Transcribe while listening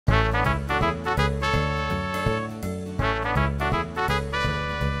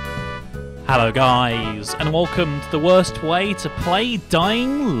Hello guys, and welcome to the worst way to play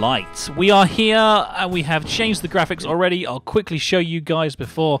Dying Light. We are here, and we have changed the graphics already. I'll quickly show you guys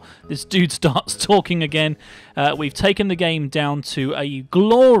before this dude starts talking again. We've taken the game down to a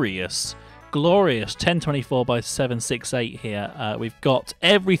glorious 1024 by 768 here. We've got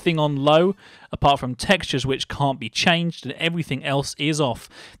everything on low, apart from textures which can't be changed, and everything else is off.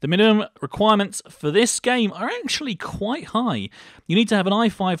 The minimum requirements for this game are actually quite high. You need to have an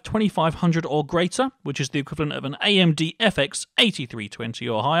i5 2500 or greater, which is the equivalent of an AMD FX 8320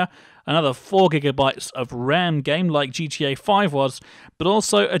 or higher, another 4GB of RAM game like GTA 5 was, but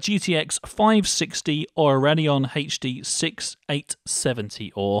also a GTX 560 or a Radeon HD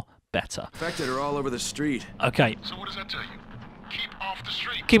 6870 or better. Infected are all over the street. Okay. So what does that tell you? Keep off the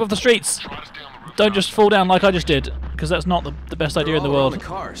street. Keep off the streets. Try to stay on the rooftop. Don't just fall down like I just did, because that's not the best idea in the world. The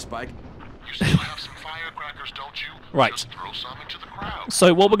car, Spike. You still have some firecrackers, don't you? Right. Just throw some into the crowd.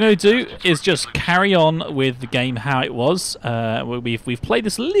 So what we're going to do is just carry on with the game how it was. We've played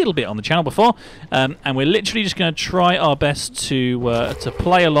this a little bit on the channel before, and we're literally just going to try our best to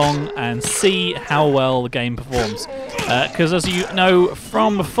play along and see how well the game performs. Because as you know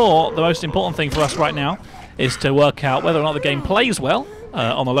from before, the most important thing for us right now is to work out whether or not the game plays well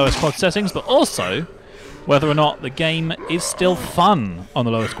on the lowest quality settings, but also whether or not the game is still fun on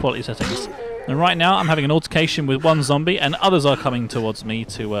the lowest quality settings. And right now I'm having an altercation with one zombie, and others are coming towards me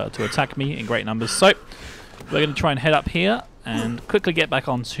to attack me in great numbers. So we're going to try and head up here and quickly get back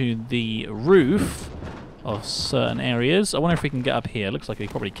onto the roof of certain areas. I wonder if we can get up here. Looks like we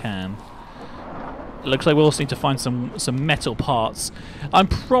probably can. It looks like we'll also need to find some metal parts. I'm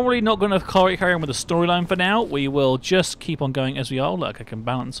probably not going to carry on with the storyline for now. We will just keep on going as we are. Look, I can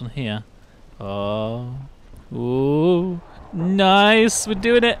balance on here. Oh. Ooh. Nice. We're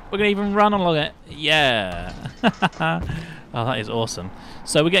doing it. We're going to even run along it. Yeah. Oh, that is awesome.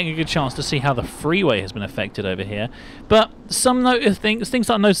 So we're getting a good chance to see how the freeway has been affected over here. But some things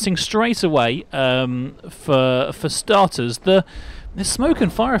that I'm noticing straight away, for starters, the smoke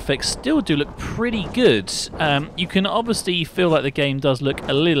and fire effects still do look pretty good. You can obviously feel like the game does look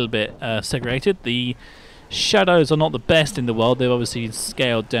a little bit segregated. The shadows are not the best in the world. They've obviously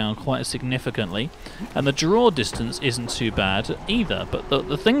scaled down quite significantly. And the draw distance isn't too bad either. But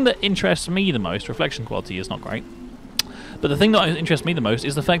the thing that interests me the most, reflection quality is not great. But the thing that interests me the most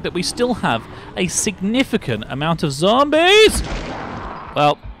is the fact that we still have a significant amount of zombies!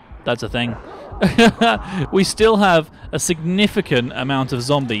 Well, that's a thing. We still have a significant amount of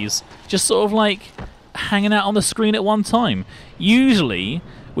zombies just sort of like hanging out on the screen at one time. Usually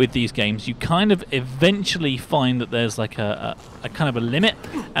with these games you kind of eventually find that there's like a kind of a limit,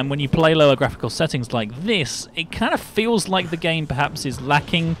 and when you play lower graphical settings like this, it kind of feels like the game perhaps is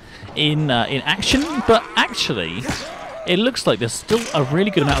lacking in action, but actually it looks like there's still a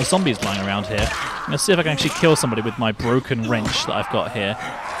really good amount of zombies lying around here. Let's see if I can actually kill somebody with my broken wrench that I've got here.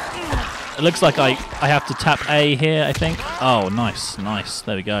 It looks like I have to tap A here, I think. Oh, nice, nice.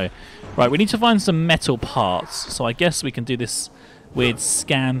 There we go. Right, we need to find some metal parts. So I guess we can do this weird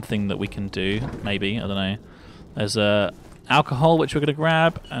scan thing that we can do, maybe. I don't know. There's alcohol, which we're going to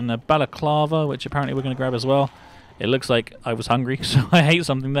grab, and a balaclava, which apparently we're going to grab as well. It looks like I was hungry, so I ate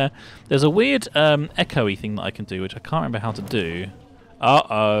something there. There's a weird echoey thing that I can do, which I can't remember how to do.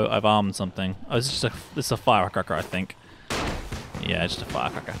 Uh-oh, I've armed something. Oh, this is a firecracker, I think. Yeah, just a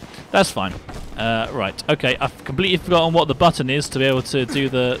firecracker. That's fine. Right, okay, I've completely forgotten what the button is to be able to do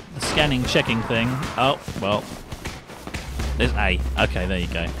the scanning, checking thing. Oh, well, there's A. Okay, there you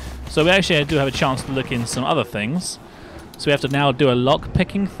go. So we actually do have a chance to look in some other things. So we have to now do a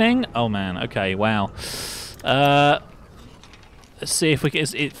lock-picking thing. Oh, man, okay, wow. Let's see if we can.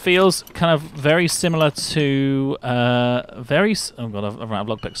 It feels kind of very similar to oh god, I've run out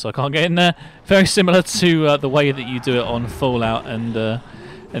of lockpicks, so I can't get in there. Very similar to the way that you do it on Fallout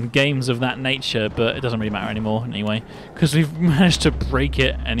and games of that nature, but it doesn't really matter anymore anyway, because we've managed to break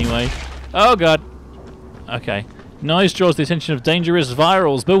it anyway. Oh god. Okay. Noise draws the attention of dangerous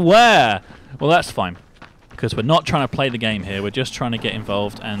virals. Beware. Well, that's fine, because we're not trying to play the game here. We're just trying to get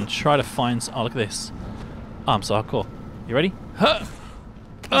involved and try to find. Oh, look at this. Oh, I'm so hardcore. You ready? Huh.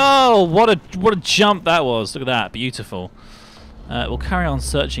 Oh, what a jump that was. Look at that. Beautiful. We'll carry on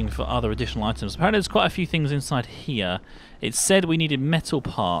searching for other additional items. Apparently there's quite a few things inside here. It said we needed metal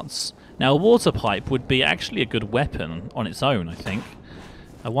parts. Now, a water pipe would be actually a good weapon on its own, I think.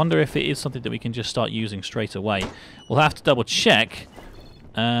 I wonder if it is something that we can just start using straight away. We'll have to double check.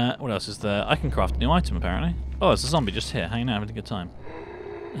 What else is there? I can craft a new item, apparently. Oh, there's a zombie just here, hanging out, having a good time.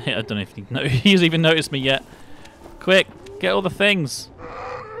 I don't know if he's even noticed me yet. Quick, get all the things.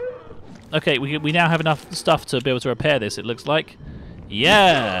 Okay, we now have enough stuff to be able to repair this, it looks like.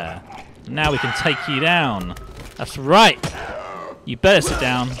 Yeah! Now we can take you down. That's right. You better sit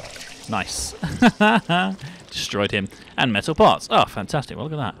down. Nice. Destroyed him. And metal parts. Oh, fantastic. Well,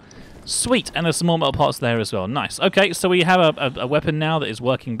 look at that. Sweet. And there's some more metal parts there as well. Nice. Okay, so we have a weapon now that is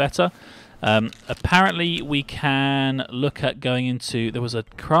working better. Apparently, we can look at going into... There was a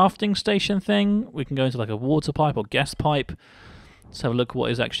crafting station thing. We can go into like a water pipe or gas pipe. Let's have a look at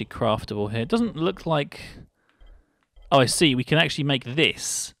what is actually craftable here. It doesn't look like... Oh, I see. We can actually make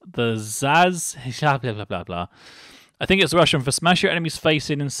this. The Zaz... blah, blah, blah, blah. I think it's Russian for smash your enemy's face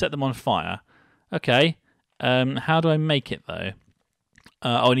in and set them on fire. Okay. How do I make it, though?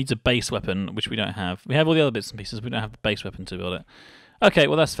 Oh, it needs a base weapon, which we don't have. We have all the other bits and pieces. We don't have the base weapon to build it. Okay,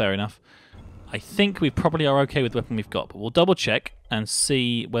 well, that's fair enough. I think we probably are okay with the weapon we've got, but we'll double check and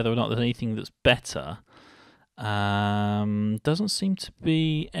see whether or not there's anything that's better. Doesn't seem to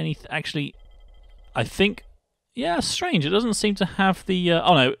be anything. Actually, I think... Yeah, strange. It doesn't seem to have the...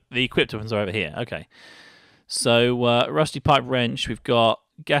 oh, no, the equipped weapons are over here. Okay. So, rusty pipe wrench, we've got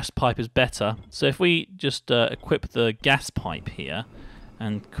gas pipe is better. So if we just equip the gas pipe here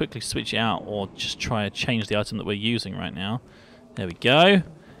and quickly switch it out, or just try to change the item that we're using right now. There we go.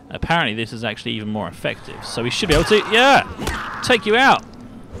 Apparently this is actually even more effective. So we should be able to, yeah, take you out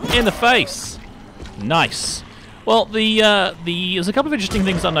in the face. Nice. Well, there's a couple of interesting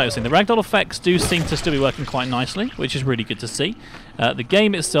things I'm noticing. The ragdoll effects do seem to still be working quite nicely, which is really good to see. The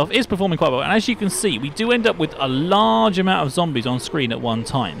game itself is performing quite well, and as you can see, we do end up with a large amount of zombies on screen at one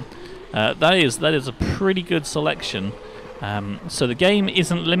time. That is a pretty good selection. So the game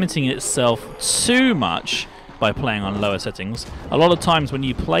isn't limiting itself too much by playing on lower settings. A lot of times when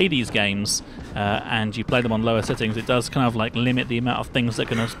you play these games and you play them on lower settings, it does kind of like limit the amount of things that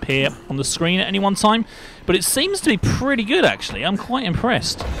can appear on the screen at any one time. But it seems to be pretty good, actually. I'm quite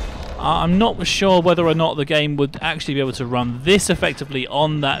impressed. I'm not sure whether or not the game would actually be able to run this effectively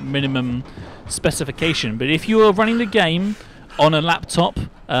on that minimum specification. But if you were running the game on a laptop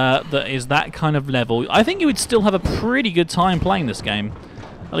that is that kind of level, I think you would still have a pretty good time playing this game.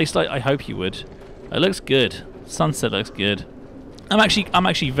 At least I hope you would. It looks good. Sunset looks good. I'm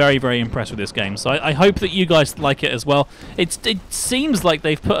actually very, very impressed with this game, so I hope that you guys like it as well. It seems like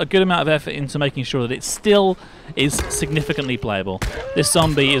they've put a good amount of effort into making sure that it still is significantly playable. This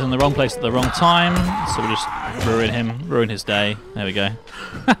zombie is in the wrong place at the wrong time, so we'll just ruin his day. There we go.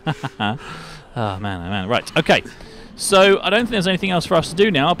 Oh man. Right, okay. So I don't think there's anything else for us to do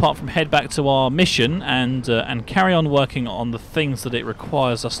now apart from head back to our mission and carry on working on the things that it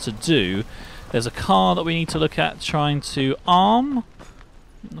requires us to do. There's a car that we need to look at trying to arm.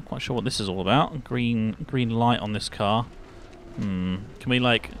 I'm not quite sure what this is all about. Green light on this car. Can we,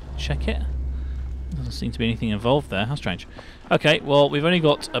 like, check it? Doesn't seem to be anything involved there. How strange. Okay, well, we've only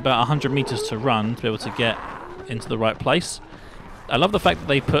got about 100 meters to run to be able to get into the right place. I love the fact that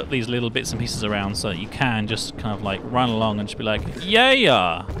they put these little bits and pieces around so that you can just kind of, like, run along and just be like,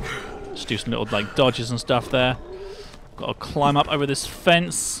 yeah! Just do some little, like, dodges and stuff there. Got to climb up over this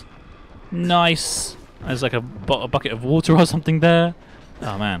fence. Nice. There's like a bucket of water or something there.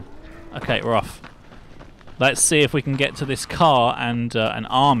 Oh man. Okay, we're off. Let's see if we can get to this car and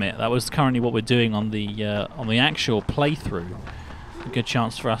arm it. That was currently what we're doing on the actual playthrough. A good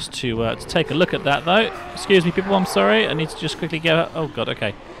chance for us to take a look at that though. Excuse me, people. I'm sorry. I need to just quickly get. Oh god.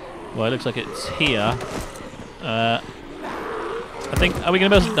 Okay. Well, it looks like it's here. I think. Are we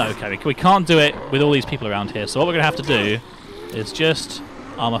going to be able to? No. Okay. We can't do it with all these people around here. So what we're going to have to do is just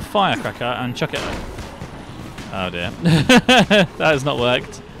arm a firecracker and chuck it. Oh dear. That has not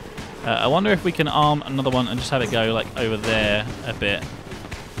worked. I wonder if we can arm another one and just have it go like over there a bit.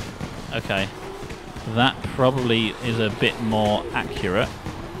 Okay. That probably is a bit more accurate.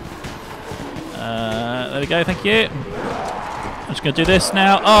 There we go, thank you. I'm just going to do this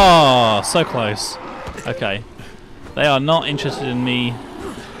now. Oh, so close. Okay. They are not interested in me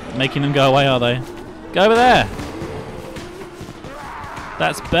making them go away, are they? Go over there.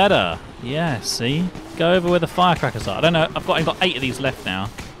 That's better. Yeah, see? Go over where the firecrackers are. I don't know. I've got 8 of these left now.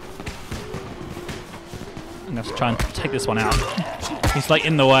 I'm going to have to try and take this one out. He's like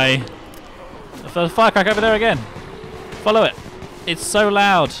in the way. The firecracker over there again. Follow it. It's so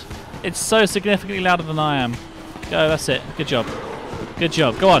loud. It's so significantly louder than I am. Go, that's it. Good job. Good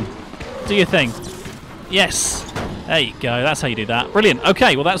job. Go on. Do your thing. Yes. There you go. That's how you do that. Brilliant.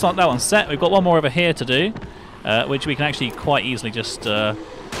 Okay, well that one's set. We've got one more over here to do. Which we can actually quite easily just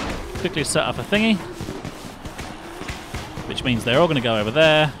quickly set up a thingy. Which means they're all going to go over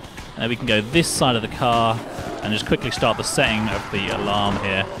there. And we can go this side of the car and just quickly start the setting of the alarm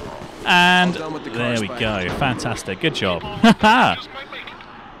here. And there we go. Fantastic. Good job.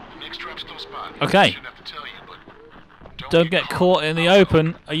 Okay. Don't get caught in the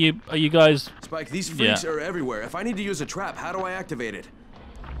open. Are you guys? Spike, these freaks Yeah. are everywhere. If I need to use a trap, how do I activate it?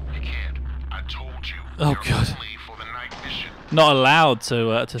 You can't. I told you. Oh, They're God. only for the night mission. Not allowed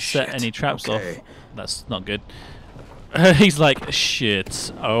to set Shit, any traps okay. off. That's not good. He's like,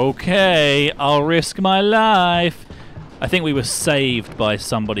 shit. Okay, I'll risk my life. I think we were saved by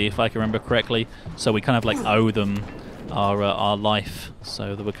somebody, if I can remember correctly. So we kind of like owe them our life.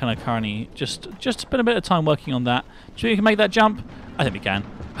 So that we're kind of currently just spend a bit of time working on that. Do you think we can make that jump? I think we can.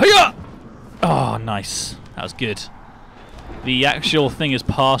 Hiya! Oh, nice. That was good. The actual thing is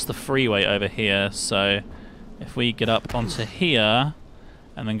past the freeway over here, so if we get up onto here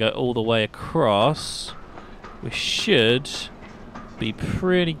and then go all the way across, we should be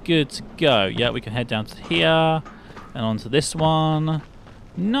pretty good to go. Yeah, we can head down to here and onto this one.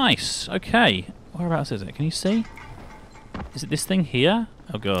 Nice. Okay. Whereabouts is it? Can you see? Is it this thing here?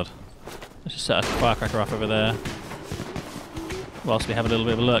 Oh god. Let's just set a firecracker off over there whilst we have a little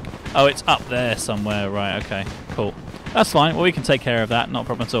bit of a look. Oh, it's up there somewhere. Right, okay. Cool. That's fine. Well, we can take care of that. Not a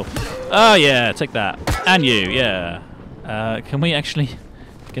problem at all. Oh, yeah. Take that. And you. Yeah. Can we actually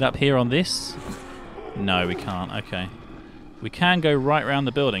get up here on this? No, we can't. Okay. We can go right around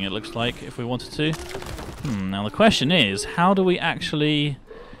the building, it looks like, if we wanted to. Now, the question is, how do we actually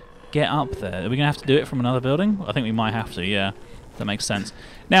get up there? Are we going to have to do it from another building? I think we might have to, yeah. That makes sense.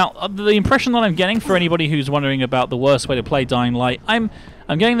 Now, the impression that I'm getting for anybody who's wondering about the worst way to play Dying Light, I'm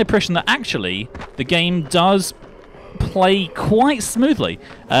getting the impression that actually the game does play quite smoothly.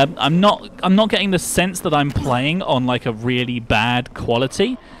 I'm not getting the sense that I'm playing on like a really bad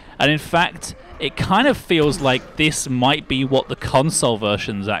quality, and in fact, it kind of feels like this might be what the console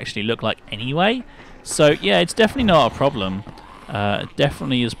versions actually look like anyway. So yeah, it's definitely not a problem. It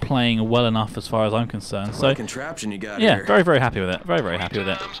definitely is playing well enough as far as I'm concerned. So What contraption you got yeah, here? very, very happy with it. Very, very happy with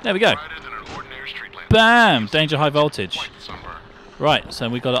it. There we go. Brighter than an ordinary street lamp. Bam! Danger high voltage. White sunburn. Right, so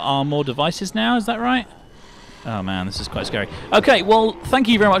we've got to arm more devices now, is that right? Oh man, this is quite scary. Okay, well, thank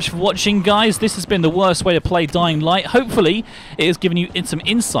you very much for watching, guys. This has been the worst way to play Dying Light. Hopefully, it has given you some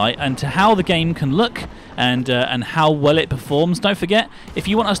insight into how the game can look and how well it performs. Don't forget, if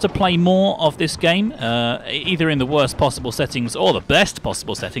you want us to play more of this game, either in the worst possible settings or the best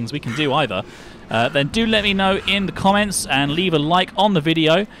possible settings, we can do either. Then do let me know in the comments and leave a like on the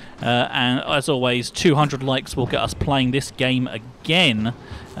video. And as always, 200 likes will get us playing this game again.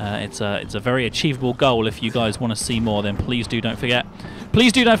 It's a very achievable goal. If you guys want to see more, then please don't forget.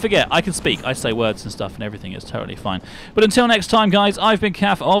 Please don't forget, I can speak. I say words and stuff and everything. It's totally fine. But until next time, guys, I've been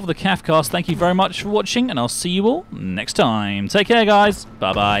Caf of the Cafcast. Thank you very much for watching, and I'll see you all next time. Take care, guys.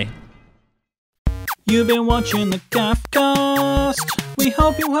 Bye-bye. You've been watching the Cafcast. We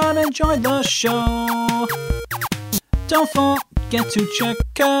hope you have enjoyed the show. Don't forget to check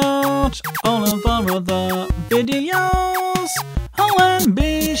out all of our other videos. Oh, and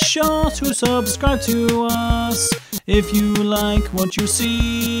be sure to subscribe to us if you like what you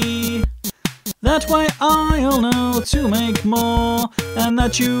see. That way I'll know to make more and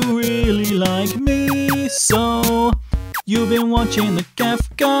that you really like me. So, you've been watching the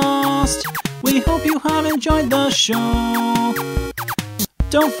Cafcast. We hope you have enjoyed the show.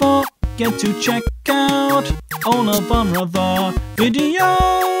 Don't forget to check out all of our other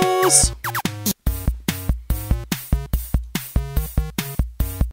videos.